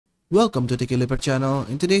Welcome to Tiki channel.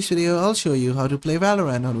 In today's video, I'll show you how to play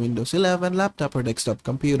Valorant on Windows 11 laptop or desktop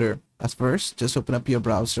computer. As first, just open up your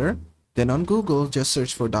browser. Then on Google, just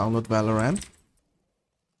search for download Valorant.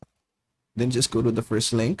 Then just go to the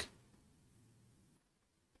first link.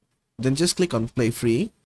 Then just click on play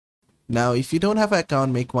free. Now, if you don't have an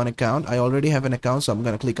account, make one account. I already have an account, so I'm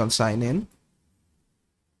going to click on sign in.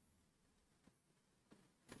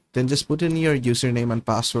 Then just put in your username and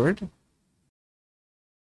password.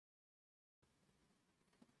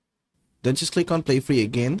 Then just click on play free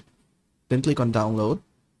again. Then click on download.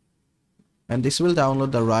 And this will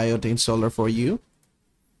download the Riot installer for you.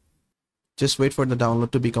 Just wait for the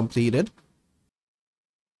download to be completed.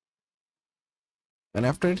 And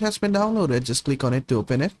after it has been downloaded, just click on it to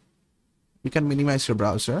open it. You can minimize your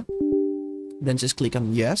browser. Then just click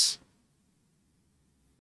on yes.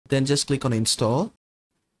 Then just click on install.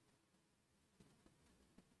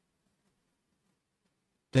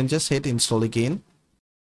 Then just hit install again.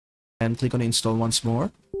 And click on install once more.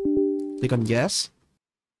 Click on yes.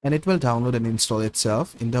 And it will download and install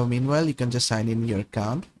itself. In the meanwhile, you can just sign in your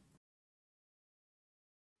account.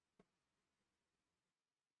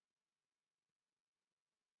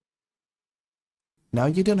 Now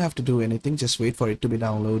you don't have to do anything, just wait for it to be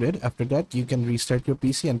downloaded. After that, you can restart your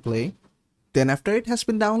PC and play. Then after it has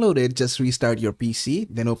been downloaded, just restart your PC,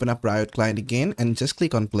 then open up Riot Client again and just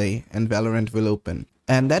click on play and Valorant will open.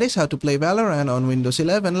 And that is how to play Valorant on Windows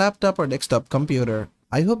 11 laptop or desktop computer.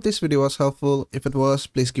 I hope this video was helpful. If it was,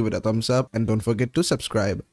 please give it a thumbs up and don't forget to subscribe.